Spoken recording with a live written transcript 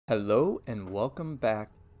Hello and welcome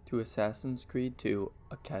back to Assassin's Creed 2,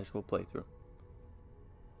 a casual playthrough.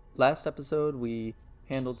 Last episode we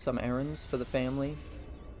handled some errands for the family,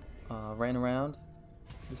 ran around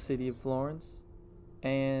the city of Florence,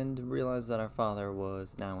 and realized that our father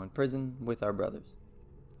was now in prison with our brothers,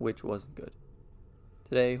 which wasn't good.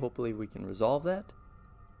 Today hopefully we can resolve that,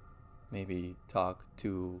 maybe talk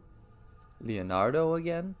to Leonardo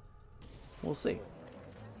again, we'll see.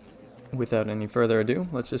 Without any further ado,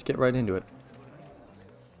 let's just get right into it.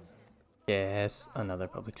 Yes, another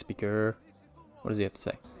public speaker. What does he have to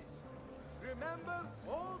say? Remember,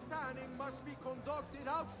 all tanning must be conducted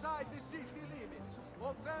outside the city limits.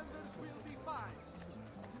 Offenders will be fined.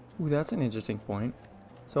 Ooh, that's an interesting point.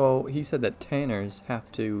 So he said that tanners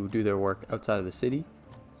have to do their work outside of the city.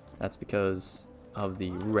 That's because of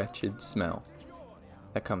the wretched smell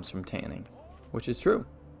that comes from tanning, which is true.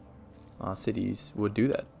 Cities would do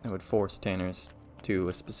that. They would force tanners to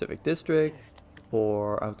a specific district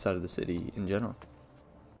or outside of the city in general.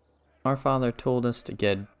 Our father told us to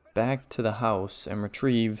get back to the house and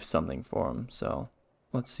retrieve something for him, so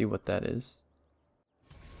let's see what that is.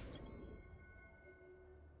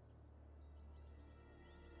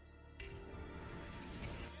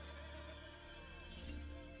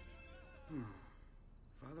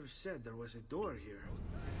 Father said there was a door here.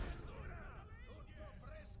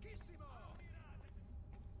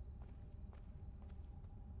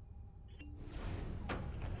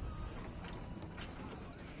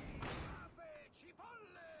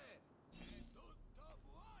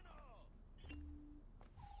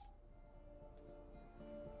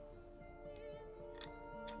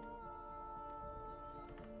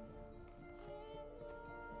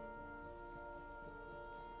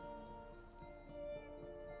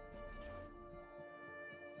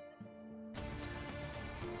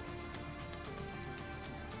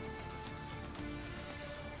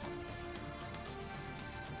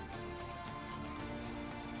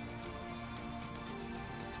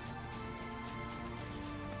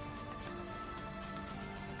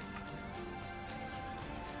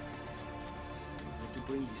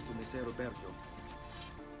 Bring this to Messer Roberto.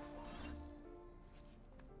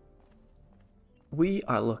 We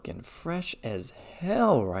are looking fresh as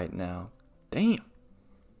hell right now. Damn.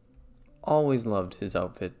 Always loved his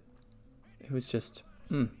outfit. It was just,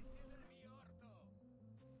 Traditore!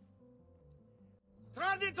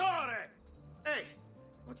 Hey,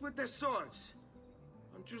 what's with the swords?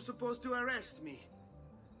 Aren't you supposed to arrest me?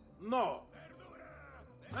 No.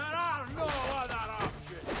 There are no other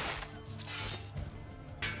options.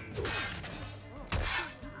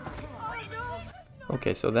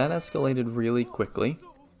 Okay, so that escalated really quickly,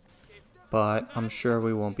 but I'm sure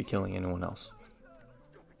we won't be killing anyone else.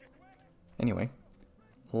 Anyway,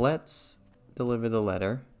 let's deliver the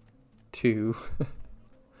letter to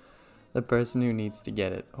the person who needs to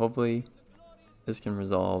get it. Hopefully, this can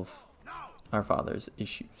resolve our father's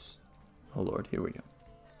issues. Oh Lord, here we go.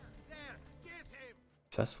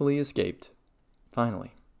 Successfully escaped.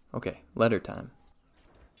 Finally. Okay, letter time.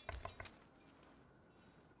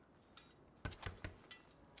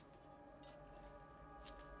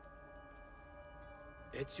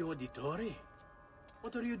 Ezio Auditore?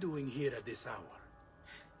 What are you doing here at this hour?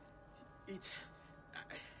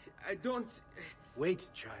 I don't... Wait,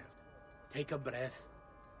 child. Take a breath.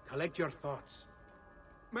 Collect your thoughts.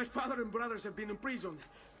 My father and brothers have been imprisoned.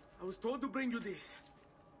 I was told to bring you this.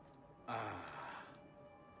 I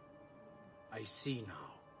see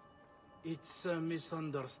now. It's a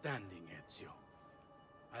misunderstanding, Ezio.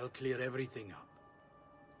 I'll clear everything up.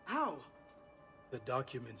 How? The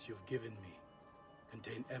documents you've given me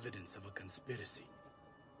contain evidence of a conspiracy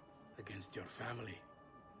against your family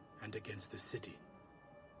and against the city.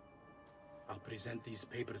 I'll present these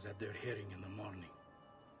papers at their hearing in the morning,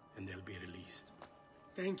 and they'll be released.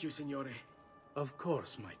 Thank you, Signore. Of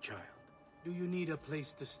course, my child. Do you need a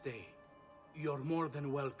place to stay? You're more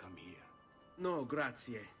than welcome here. No,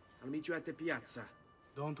 grazie. I'll meet you at the piazza.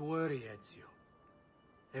 Don't worry, Ezio.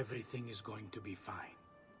 Everything is going to be fine.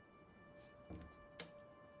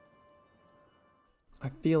 I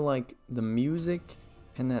feel like the music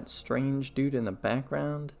and that strange dude in the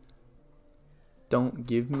background don't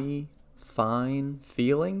give me fine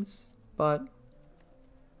feelings, but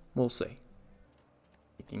we'll see.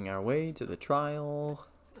 Making our way to the trial.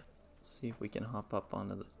 See if we can hop up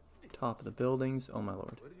onto the top of the buildings. Oh my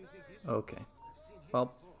lord. Okay.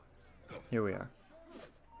 Well, here we are.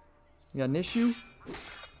 You got an issue?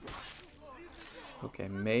 Okay,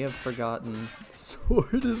 may have forgotten the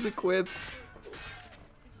sword is equipped.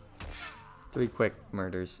 3 quick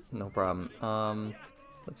murders, no problem.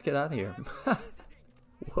 Let's get out of here.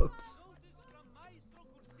 Whoops.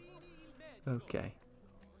 Okay.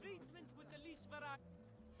 Treatment with the least varieties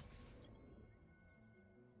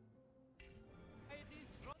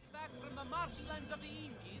brought back from the marshlands of the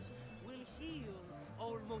Indies will heal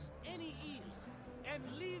almost any ill and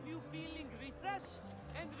leave you feeling refreshed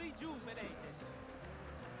and rejuvenated.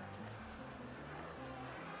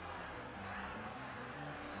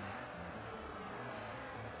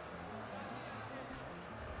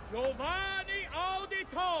 Giovanni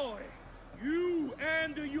Auditore, you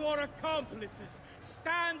and your accomplices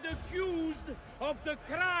stand accused of the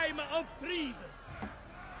crime of treason.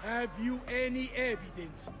 Have you any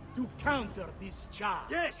evidence to counter this charge?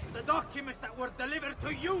 Yes, the documents that were delivered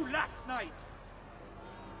to you last night.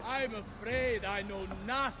 I'm afraid I know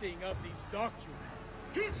nothing of these documents.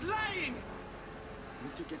 He's lying!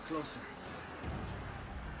 Need to get closer.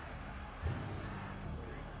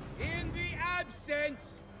 In the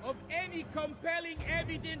absence of any compelling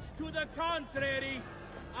evidence to the contrary,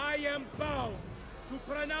 I am bound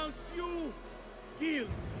to pronounce you guilty.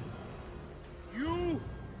 You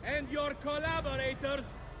and your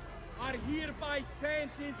collaborators are hereby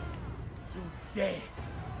sentenced to death.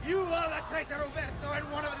 You are the traitor, Roberto,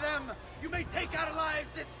 and one of them. You may take our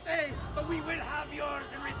lives this day, but we will have yours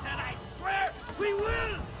in return, I swear! We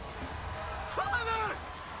will! Father!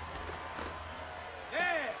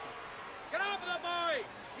 There! Grab the boy!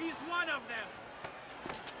 He's one of them!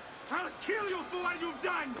 I'll kill you for what you've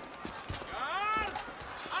done! Guards!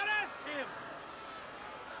 Arrest him!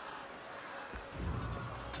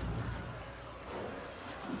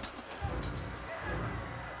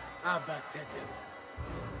 Abatted him.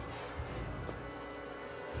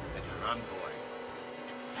 Better run, boy.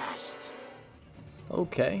 And fast.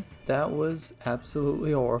 Okay, that was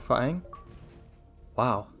absolutely horrifying.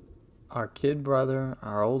 Wow. Our kid brother,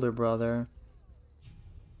 our older brother,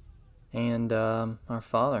 and our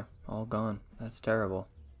father, all gone. That's terrible.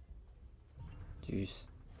 Jeez.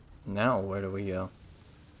 Now where do we go?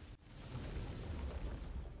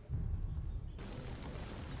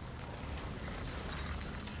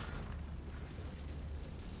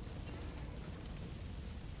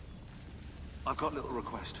 I've got a little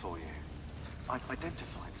request for you. I've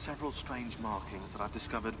identified several strange markings that I've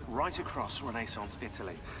discovered right across Renaissance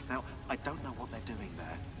Italy. Now, I don't know what they're doing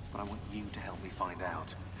there, but I want you to help me find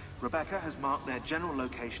out. Rebecca has marked their general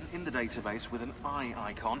location in the database with an eye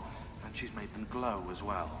icon, and she's made them glow as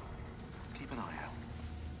well. Keep an eye out.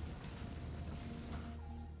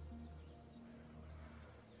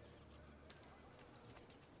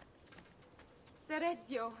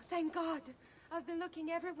 Serezio, thank God. I've been looking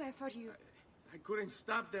everywhere for you. I couldn't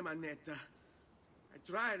stop them, Annetta. I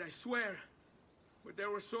tried, I swear. But there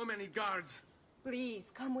were so many guards. Please,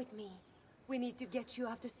 come with me. We need to get you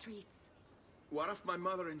off the streets. What of my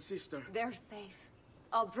mother and sister? They're safe.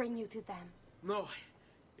 I'll bring you to them. No.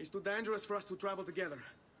 It's too dangerous for us to travel together.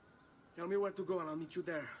 Tell me where to go and I'll meet you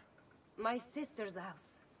there. My sister's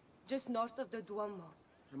house. Just north of the Duomo.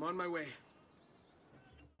 I'm on my way.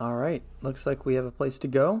 Alright, looks like we have a place to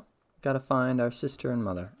go. Gotta find our sister and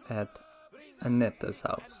mother at Annetta's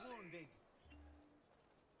house.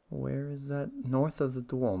 Where is that? North of the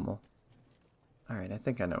Duomo. Alright, I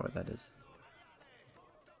think I know where that is.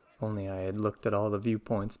 Only I had looked at all the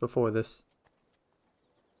viewpoints before this.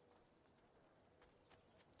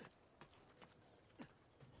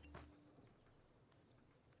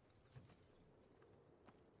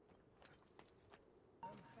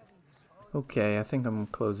 Okay, I think I'm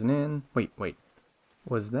closing in. Wait.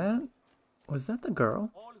 Was that the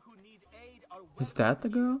girl? Is that the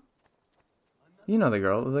girl? You know the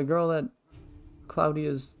girl that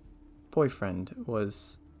Claudia's boyfriend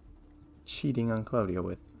was cheating on Claudia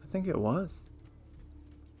with. I think it was.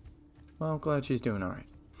 Well, I'm glad she's doing alright.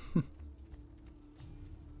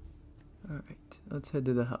 Alright, let's head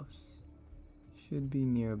to the house. Should be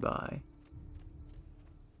nearby.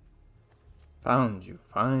 Found you,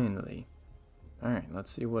 finally. Alright,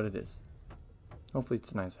 let's see what it is. Hopefully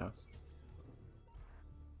it's a nice house.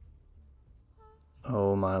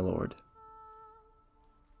 Oh my lord.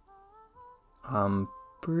 I'm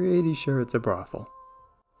pretty sure it's a brothel.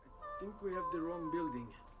 I think we have the wrong building.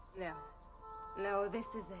 No, this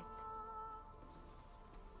is it.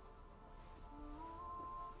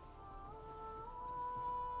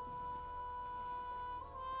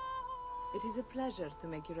 It is a pleasure to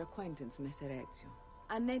make your acquaintance, Messer Ezio.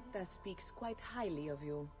 Annetta speaks quite highly of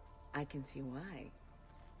you. I can see why.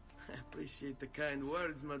 I appreciate the kind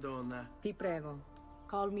words, Madonna. Ti prego,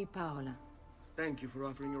 call me Paola. Thank you for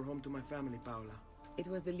offering your home to my family, Paola. It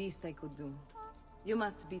was the least I could do. You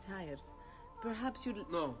must be tired. Perhaps you'd...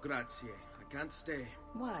 No, grazie. I can't stay.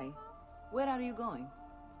 Why? Where are you going?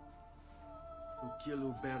 to kill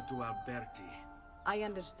Uberto Alberti. I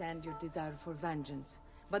understand your desire for vengeance,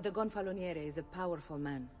 but the Gonfaloniere is a powerful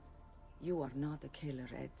man. You are not a killer,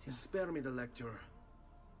 Ezio. Spare me the lecture.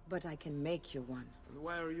 But I can make you one. And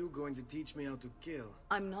why are you going to teach me how to kill?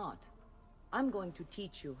 I'm not. I'm going to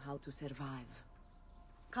teach you how to survive.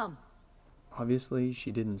 Come. Obviously,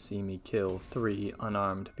 she didn't see me kill 3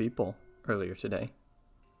 unarmed people earlier today.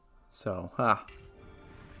 So,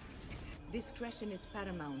 Discretion is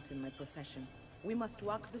paramount in my profession. We must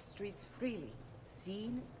walk the streets freely,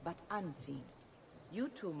 seen but unseen. You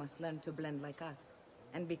too must learn to blend like us,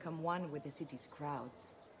 and become one with the city's crowds.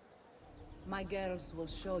 My girls will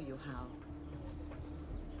show you how.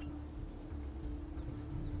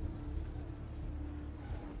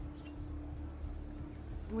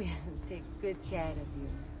 We'll take good care of you.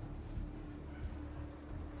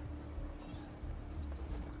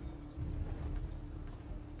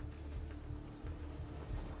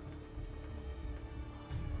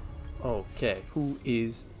 okay, who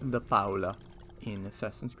is the Paola in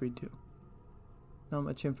Assassin's Creed 2? Not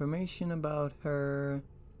much information about her.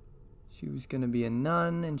 She was gonna be a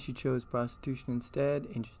nun and she chose prostitution instead.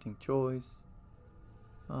 Interesting choice.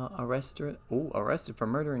 Arrested for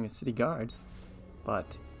murdering a city guard.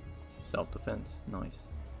 But self-defense, nice.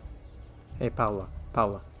 Hey Paola,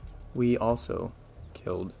 we also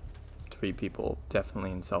killed 3 people,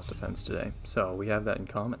 definitely in self-defense today. So we have that in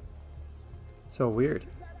common. So weird.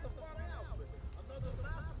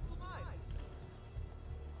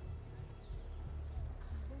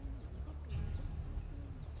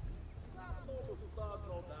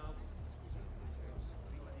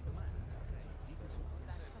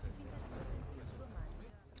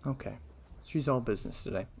 Okay, she's all business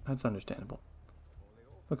today. That's understandable.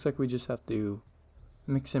 Looks like we just have to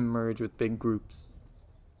mix and merge with big groups.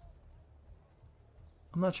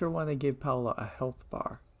 I'm not sure why they gave Paola a health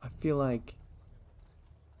bar. I feel like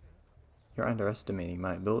you're underestimating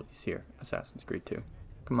my abilities here, Assassin's Creed 2.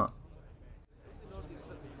 Come on.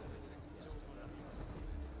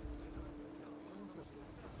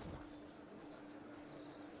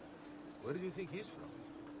 Where do you think he's from?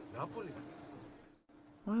 Napoli?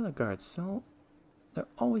 Why are the guards so... They're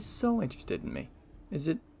always so interested in me. Is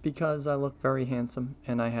it because I look very handsome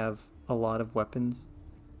and I have a lot of weapons?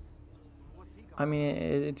 I mean,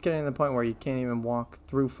 it's getting to the point where you can't even walk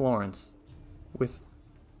through Florence with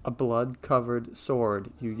a blood-covered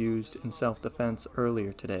sword you used in self-defense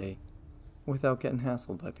earlier today without getting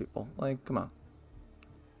hassled by people. Like, come on.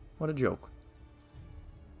 What a joke.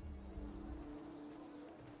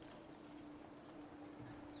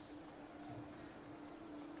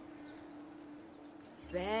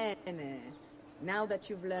 Bene. Now that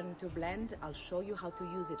you've learned to blend, I'll show you how to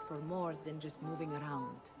use it for more than just moving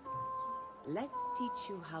around. Let's teach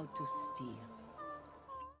you how to steal.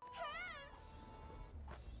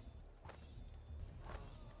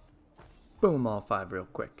 Boom, all 5 real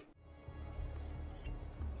quick.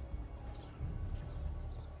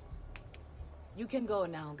 You can go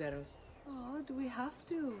now, girls. Oh, do we have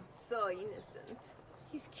to? So innocent.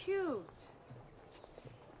 He's cute.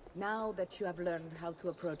 Now that you have learned how to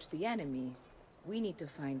approach the enemy, we need to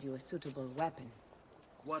find you a suitable weapon.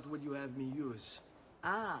 What would you have me use?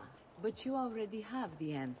 Ah, but you already have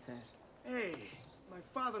the answer. Hey, my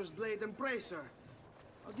father's blade and bracer.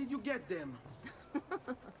 How did you get them?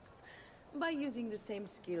 By using the same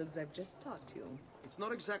skills I've just taught you. It's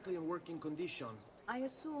not exactly in working condition. I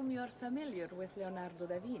assume you're familiar with Leonardo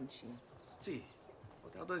da Vinci. See,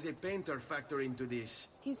 but how does a painter factor into this?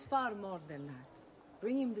 He's far more than that.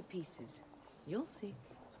 Bring him the pieces. You'll see.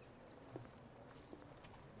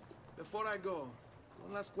 Before I go,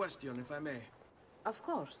 one last question, if I may. Of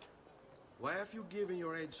course. Why have you given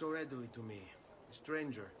your aid so readily to me, a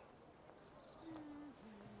stranger?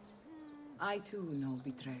 I too know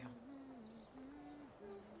betrayal.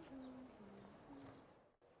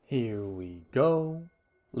 Here we go.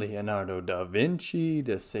 Leonardo da Vinci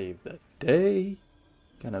to save the day.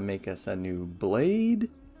 Gonna make us a new blade.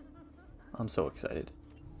 I'm so excited.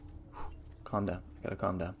 Calm down. I gotta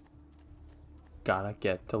calm down. Gotta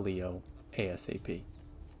get to Leo ASAP.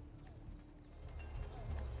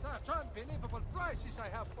 Such unbelievable prices I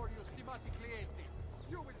have for you, stimati clienti.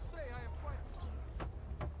 You will say I am quite...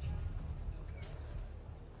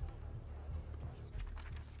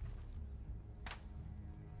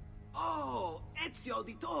 Oh, Ezio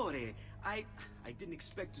Auditore! I didn't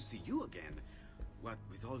expect to see you again. What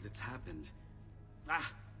with all that's happened.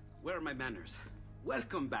 Ah, where are my manners?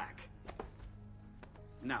 Welcome back.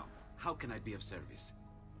 Now, how can I be of service?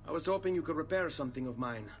 I was hoping you could repair something of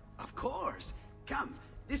mine. Of course! Come,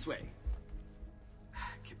 this way.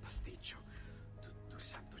 Che pasticcio. Tutto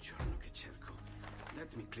santo giorno che cerco.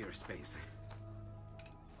 Let me clear a space.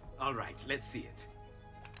 All right, let's see it.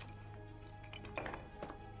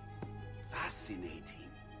 Fascinating.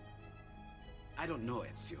 I don't know,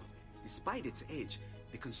 Ezio. Despite its age,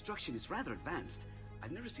 the construction is rather advanced.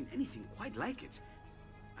 I've never seen anything quite like it.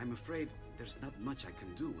 I'm afraid there's not much I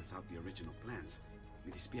can do without the original plans.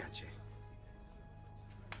 Mi dispiace.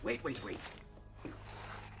 Wait.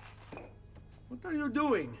 What are you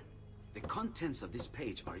doing? The contents of this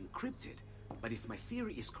page are encrypted, but if my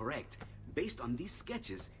theory is correct, based on these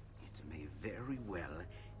sketches, it may very well...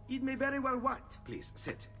 It may very well what? Please,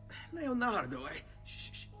 sit. Leonardo,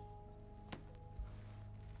 Shh.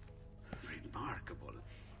 Remarkable.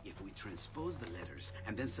 If we transpose the letters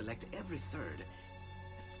and then select every third...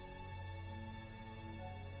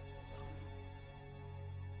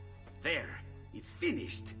 There! It's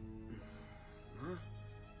finished! Huh?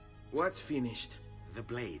 What's finished? The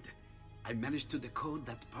blade. I managed to decode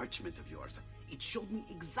that parchment of yours. It showed me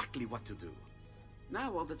exactly what to do.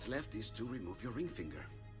 Now all that's left is to remove your ring finger.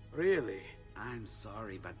 Really? I'm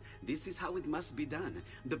sorry, but this is how it must be done.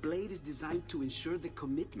 The blade is designed to ensure the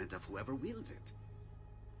commitment of whoever wields it.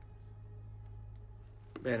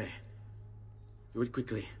 Bene. Do it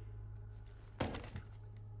quickly.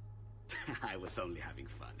 I was only having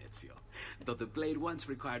fun, Ezio. Though the blade once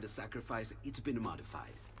required a sacrifice, it's been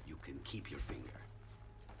modified. You can keep your finger.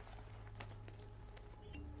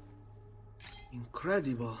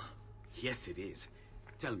 Incredible. Yes, it is.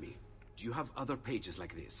 Tell me, do you have other pages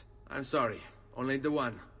like this? I'm sorry. Only the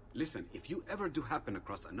one. Listen, if you ever do happen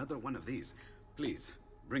across another one of these, please,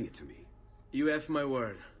 bring it to me. You have my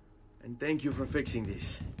word. And thank you for fixing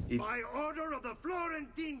this. By order of the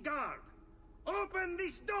Florentine Guard! Open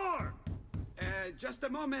this door! Just a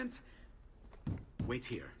moment. Wait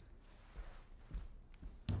here.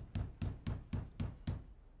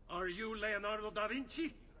 Are you Leonardo da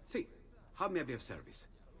Vinci? See, how may I be of service?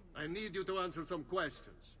 I need you to answer some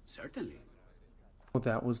questions. Certainly. Well,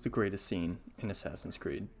 that was the greatest scene in Assassin's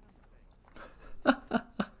Creed.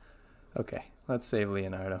 Okay, let's save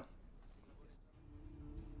Leonardo.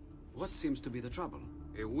 What seems to be the trouble?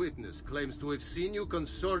 A witness claims to have seen you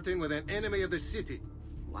consorting with an enemy of the city.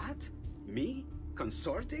 What? Me?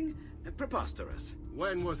 Consorting? Preposterous.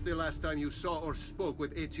 When was the last time you saw or spoke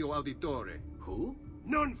with Ezio Auditore? Who?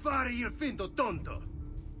 Non fare il finto tonto!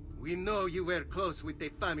 We know you were close with the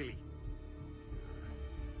family.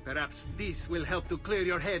 Perhaps this will help to clear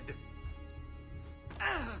your head.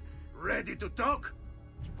 Ready to talk?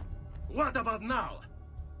 What about now?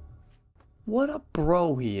 What a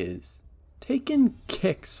bro he is. Taking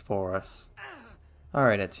kicks for us.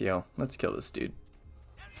 Alright, Ezio. Let's kill this dude.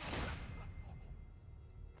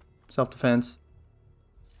 Self-defense.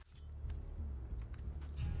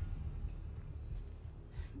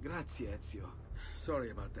 Grazie, Ezio. Sorry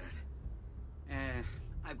about that.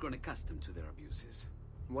 I've grown accustomed to their abuses.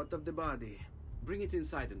 What of the body? Bring it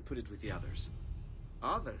inside and put it with the others.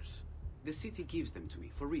 Others? The city gives them to me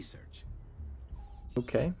for research.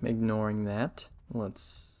 Okay, ignoring that.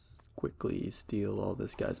 Let's quickly steal all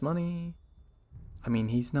this guy's money. I mean,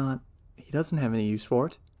 he doesn't have any use for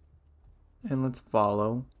it. And let's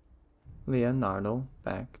follow Leonardo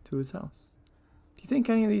back to his house. Do you think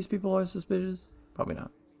any of these people are suspicious? Probably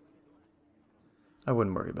not. I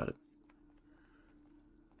wouldn't worry about it.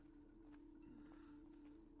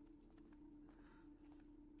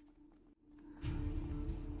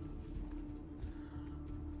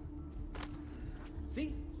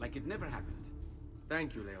 See? Like it never happened.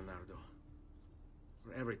 Thank you, Leonardo.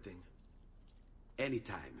 For everything.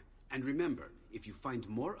 Anytime. And remember, if you find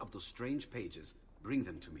more of those strange pages, bring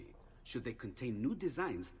them to me. Should they contain new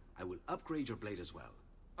designs, I will upgrade your blade as well.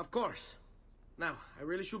 Of course. Now, I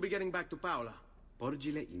really should be getting back to Paola.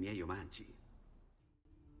 Porgile I miei omanci.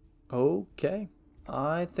 Okay.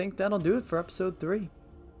 I think that'll do it for episode 3.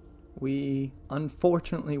 We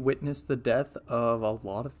unfortunately witnessed the death of a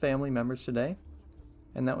lot of family members today.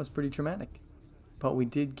 And that was pretty traumatic. But we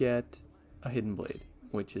did get a hidden blade,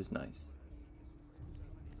 which is nice.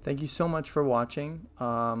 Thank you so much for watching.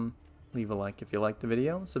 Leave a like if you liked the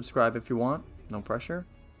video. Subscribe if you want. No pressure.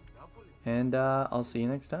 And I'll see you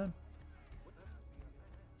next time.